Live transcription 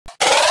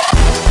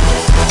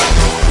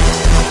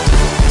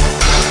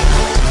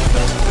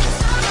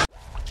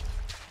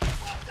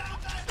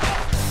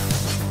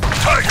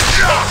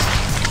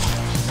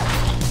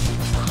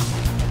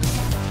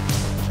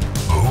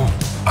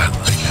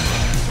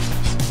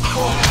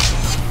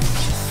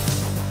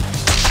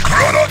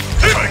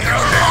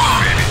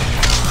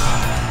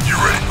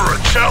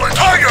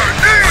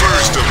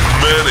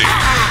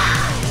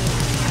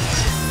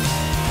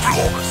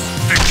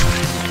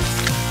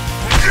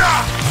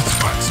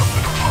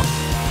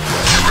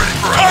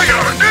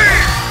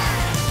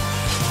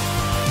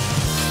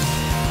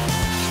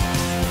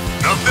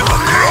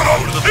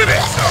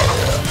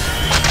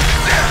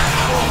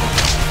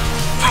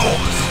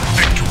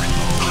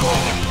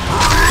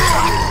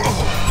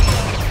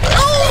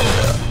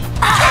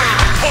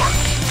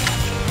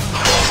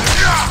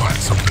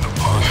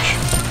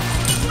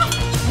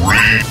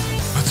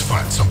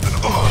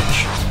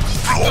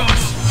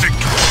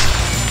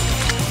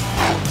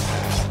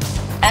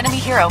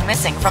hero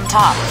missing from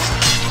top.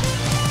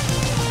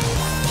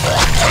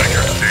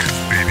 Tiger stance,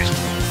 baby.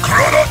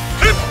 Karada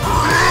hip!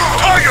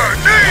 Tiger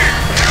knee!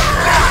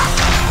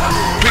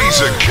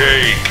 Piece of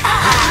cake!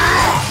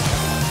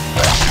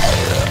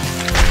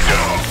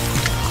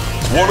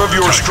 One of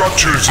your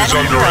structures is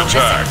Enemy under hero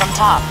attack. missing from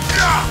top.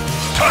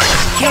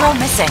 Hero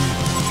missing.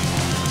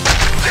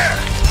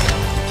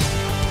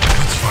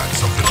 Let's find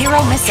something.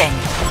 Hero missing.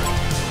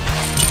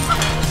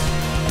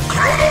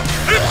 Karada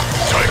hip!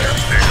 Tiger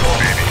stance,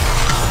 baby.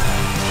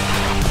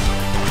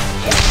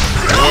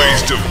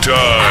 Waste of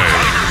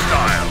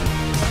time.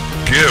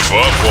 Give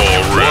up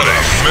already. What a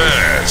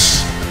mess.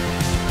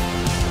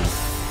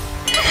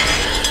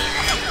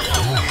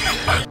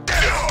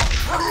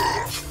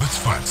 Let's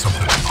find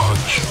something to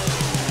punch.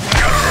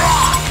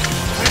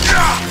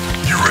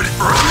 You ready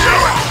for a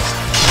challenge?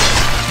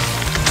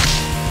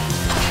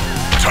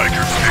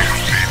 Tiger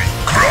stance, baby.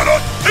 Karada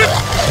hip!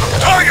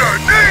 Tiger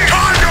knee!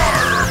 Tiger!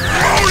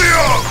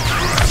 Podium!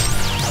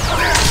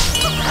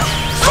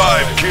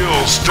 5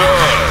 kills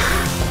stud.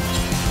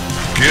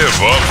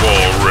 Give up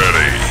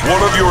already.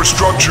 One of your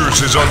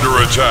structures is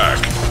under attack.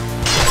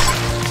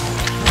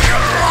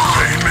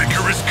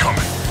 Painmaker is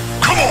coming.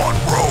 Come on,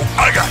 bro.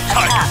 I got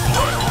tiger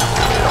blood.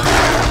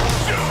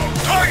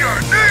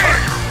 Tiger knee!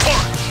 Tiger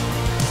punch!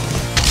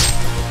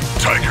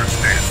 Tiger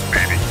stance,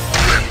 baby.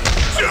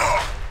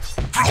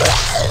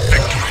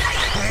 Victory.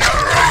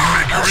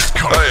 Painmaker is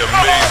coming. I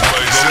amazed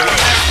myself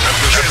at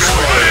the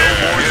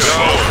destroyer. Give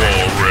up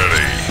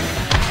already.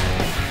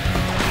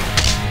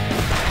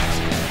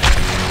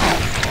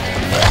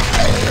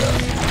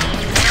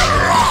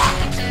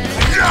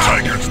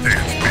 Tiger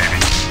stance, baby.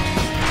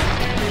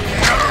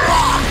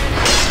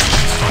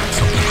 Let's find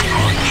something to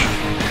punch.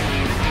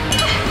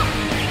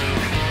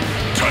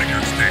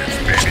 Tiger stance,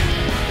 baby.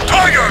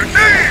 Tiger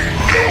knee!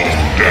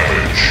 Double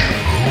damage.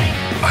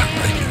 Oh, I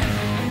like it.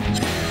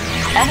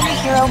 Enemy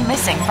hero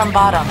missing from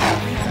bottom. Oh,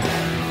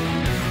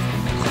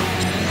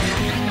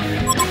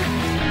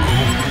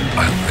 I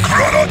like it.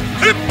 Karada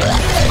hip!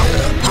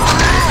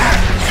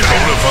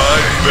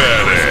 Bonafide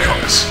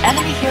badass.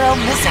 Enemy hero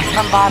missing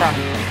from bottom.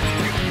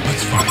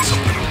 Let's find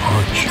something to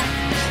punch.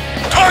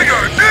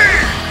 Tiger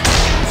knee!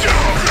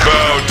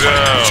 Bow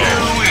down. Too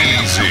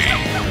easy.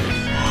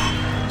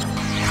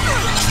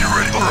 You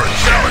ready for a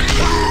challenge?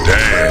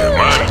 Damn,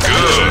 I'm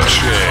good.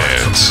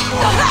 Chance.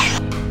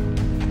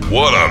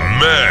 What a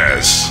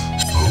mess.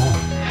 Oh,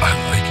 I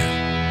like it.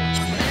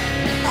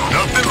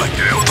 Nothing like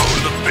an elbow to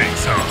the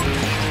face, huh?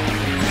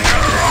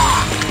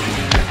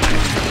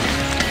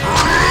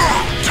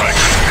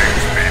 Tiger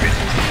stance, baby.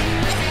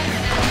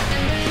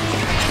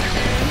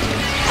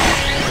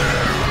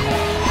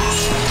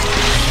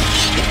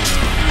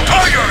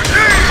 Tiger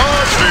knee!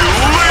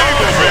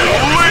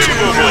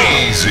 Unbelievable!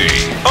 Easy!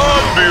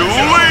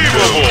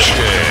 Unbelievable!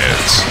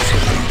 Chance!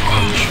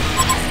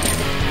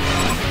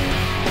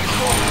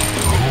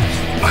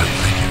 Oh, I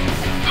like it.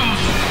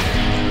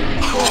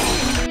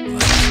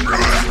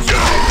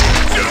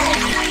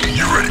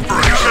 You ready for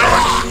a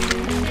challenge?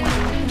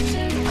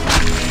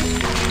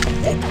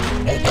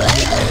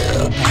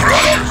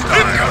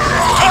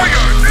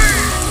 Tiger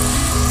knee!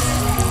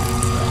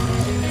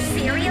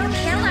 Serial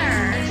killer.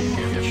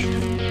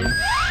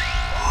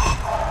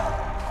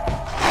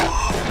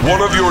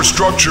 One of your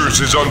structures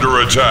is under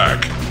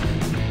attack.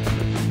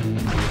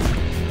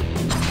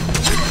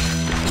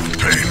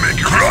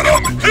 Painmaker, run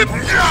up! Hip!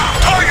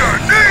 Tiger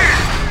knee!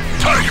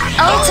 Tiger!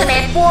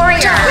 Ultimate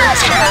warrior.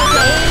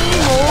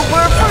 Game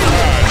over for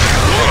you.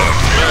 What a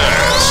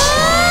mess!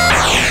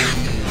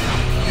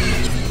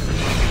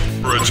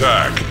 For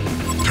attack.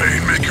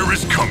 Painmaker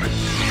is coming.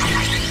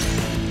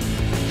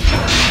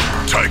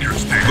 Tiger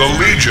stance. The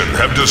Legion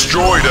have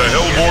destroyed a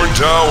Hellborn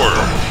tower.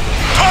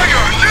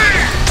 Tiger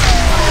knee!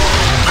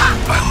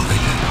 I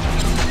like it.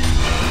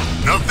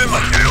 Nothing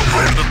like an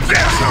elbow in the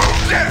face.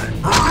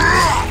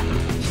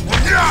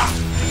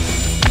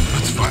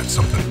 Let's find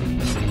something.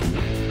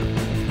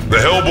 The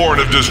Hellborn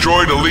have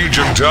destroyed a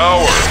Legion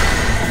tower.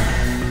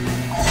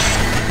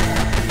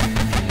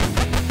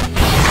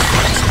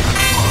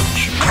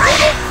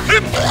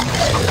 Hip!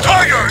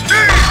 Tiger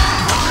knee!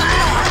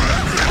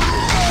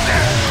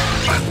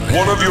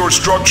 One of your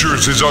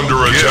structures is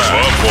under attack. Give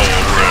up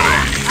already.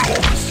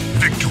 Flawless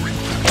victory.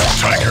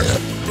 Tiger.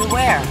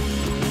 Beware.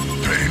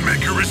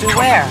 Painmaker is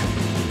Beware. coming.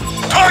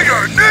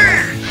 Tiger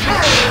knee!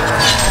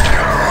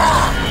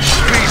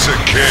 Piece of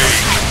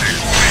cake.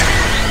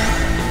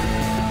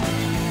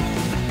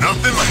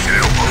 Nothing like an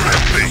elbow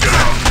that big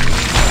up.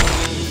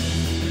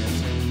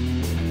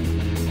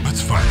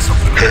 Let's find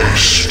something.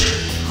 Haste.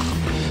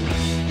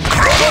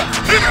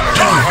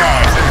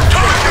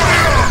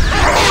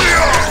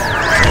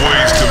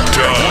 Waste of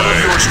time. One of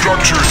your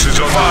structures is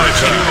under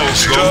attack.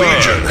 The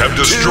Legion have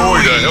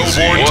destroyed a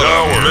Hellborn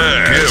tower.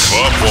 Give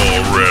up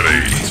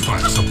already. Let's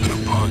find something to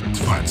punch. Let's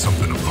find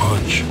something to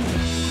punch.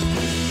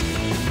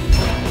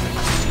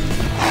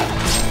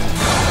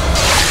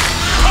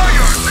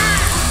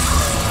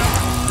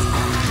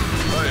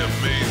 I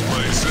amazed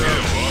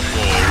myself. Give up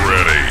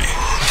already.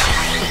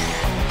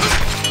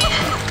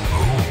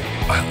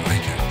 Oh, I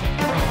like it.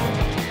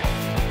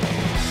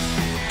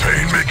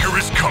 Painmaker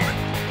is coming.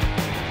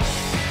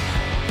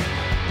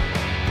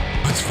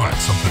 Let's find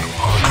something to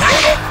punch.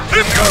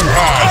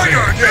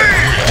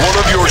 One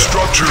of your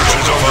structures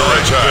is under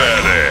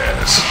attack.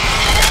 Badass.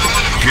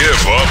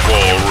 Give up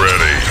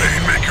already.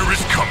 Painmaker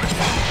is coming.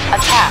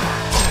 Attack.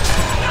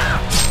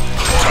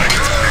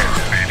 Tiger's dance,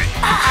 baby.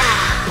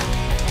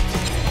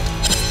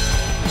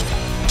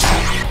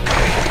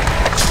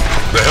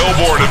 The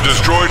Hellborn have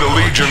destroyed a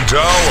Legion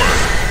tower.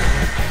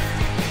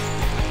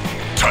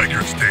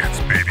 Tiger's dance,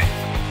 baby.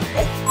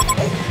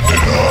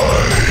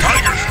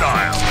 Tiger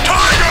style.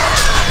 Tiger!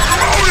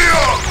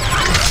 Rodeo!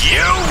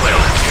 You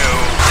will do.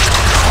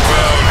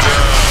 Well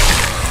done.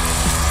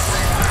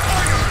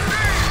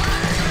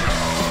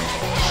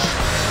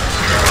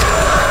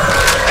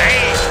 Hey,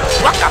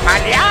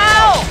 guacamole!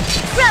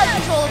 Crowd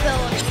control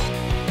ability.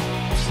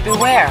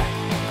 Beware.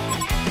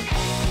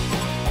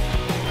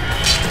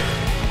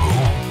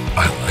 I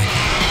like it.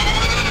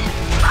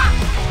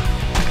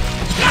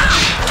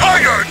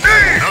 Tiger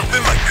knee!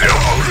 Nothing like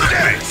elbow to the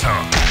face, huh?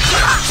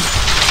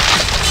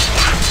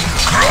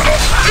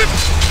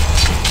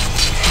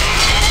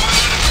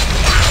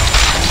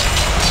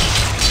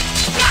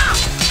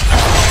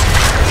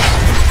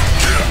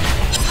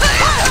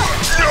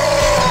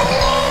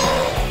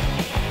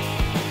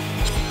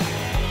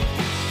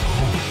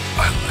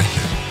 I like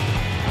it.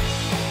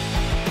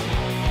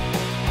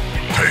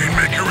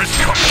 Painmaker is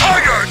coming.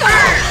 Tiger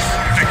knee!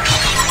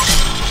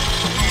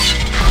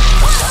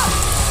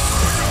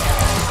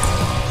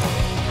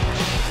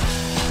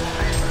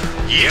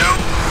 You!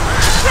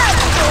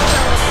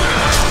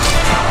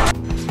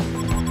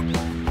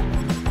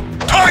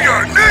 Tiger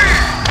knee!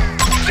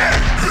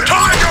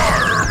 Tiger!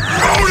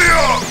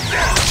 Rodeo!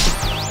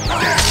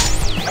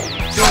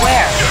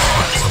 Beware.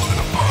 Something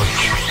to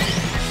punch.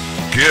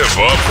 Give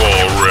up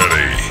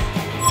already.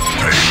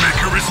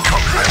 Painmaker is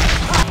coming.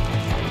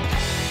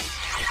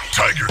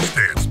 Tiger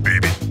stance,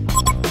 baby.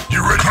 You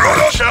ready for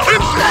the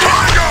challenge?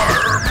 Tiger!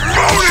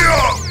 Rodeo!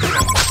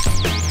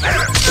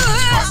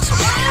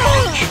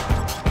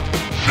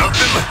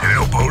 Nothing like an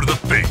elbow to the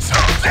face, huh?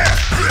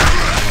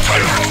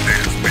 Tiger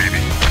stance,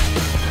 baby.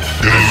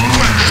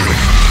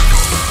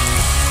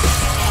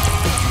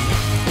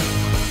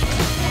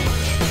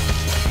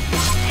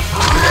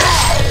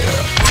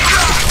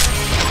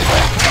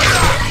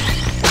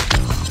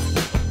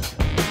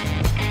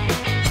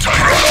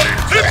 Tiger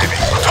stance, baby.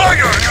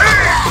 Tiger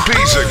knee!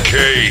 Piece of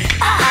cake.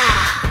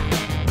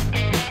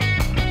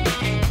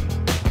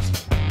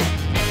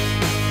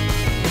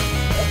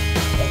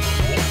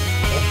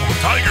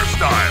 Tiger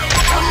style.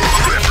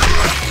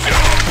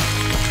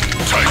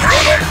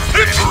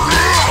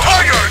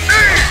 Tiger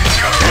knee!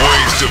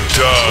 Waste of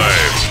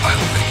time.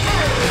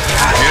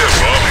 Give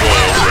up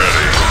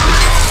already.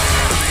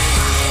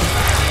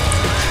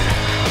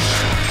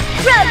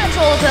 Crowd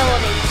control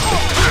ability.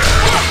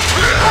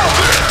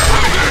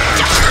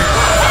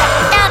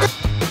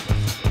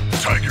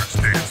 Tiger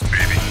stance,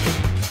 baby.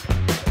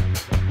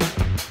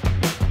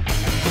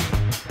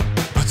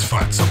 Let's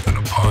find something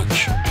to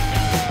punch.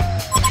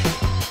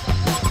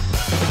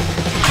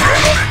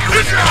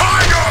 It's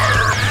Tiger!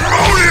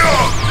 Rodeo!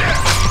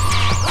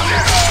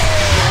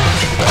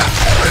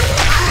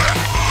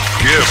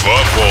 Give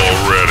up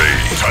already.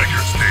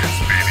 Tiger stance,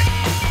 baby.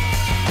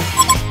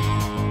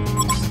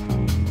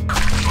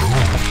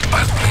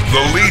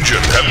 The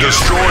Legion have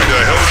destroyed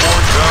a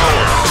Hellborn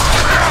tower.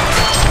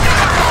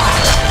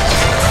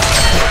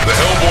 The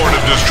Hellborn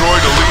have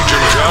destroyed a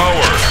Legion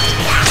tower.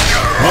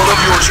 One of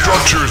your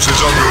structures is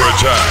under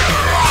attack.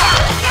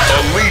 A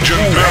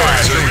Legion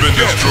barracks has been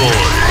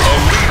destroyed. A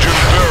Legion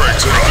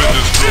barracks has been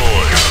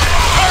destroyed.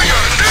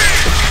 Tiger knee!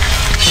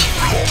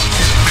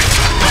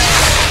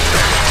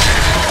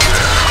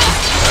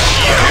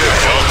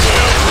 Give up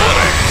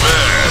already,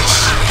 mess.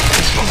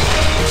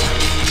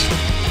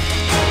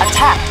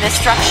 Attack this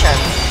structure.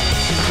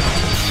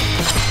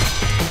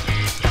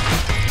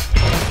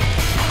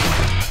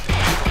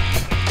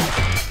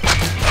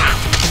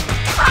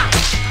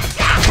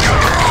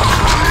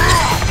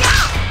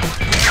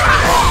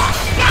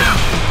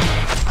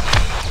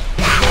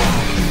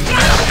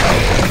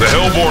 The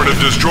Hellborn have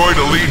destroyed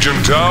a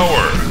Legion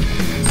tower.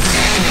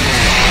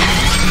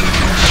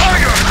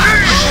 Tiger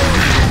knee!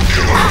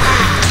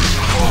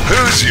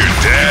 Who's your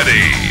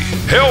daddy?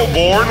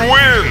 Hellborn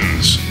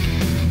wins!